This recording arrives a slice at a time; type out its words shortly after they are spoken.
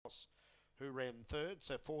who ran third.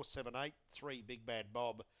 So 4-7-8, 3 Big Bad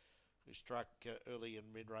Bob, who struck early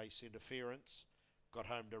and mid-race interference, got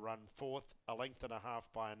home to run fourth, a length and a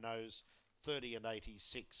half by a nose.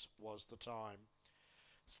 30-86 was the time.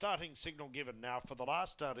 Starting signal given now for the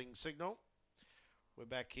last starting signal. We're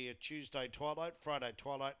back here Tuesday twilight, Friday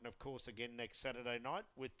twilight, and of course again next Saturday night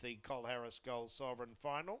with the Col Harris Gold Sovereign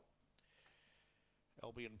Final.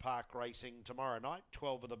 Albion Park racing tomorrow night,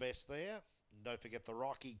 12 of the best there. And don't forget the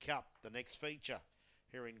Rocky Cup, the next feature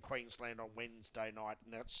here in Queensland on Wednesday night.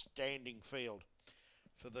 An outstanding field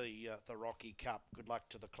for the Rocky Cup. Good luck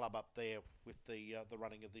to the club up there with the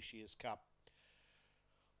running of this year's Cup.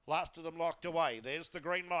 Last of them locked away. There's the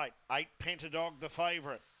green light. 8 Pentadog, the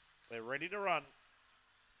favourite. They're ready to run.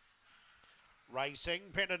 Racing,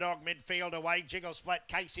 Pentadog midfield away, Jiggle Splat,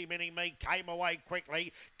 Casey Mini Me came away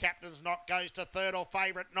quickly. Captain's Knock goes to third, or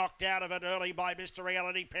favourite knocked out of it early by Mr.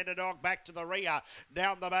 Reality. Pentadog back to the rear.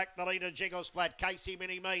 Down the back, the leader, Jiggle Splat, Casey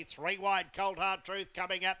Mini Me, 3 wide, Cold Hard Truth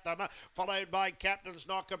coming at them, followed by Captain's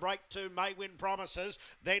Knock, a break to May Win Promises.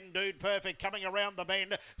 Then Dude Perfect coming around the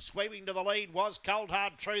bend, sweeping to the lead was Cold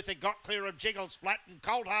Hard Truth. It got clear of Jiggle Splat and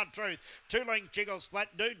Cold Hard Truth. 2-length Jiggle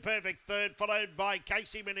Splat, Dude Perfect third, followed by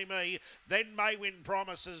Casey Mini Me. Then May Win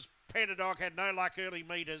Promises. Pentadog had no luck early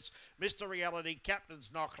metres. Mr. Reality,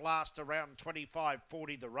 Captain's Knock last around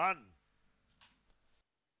 25.40 the run.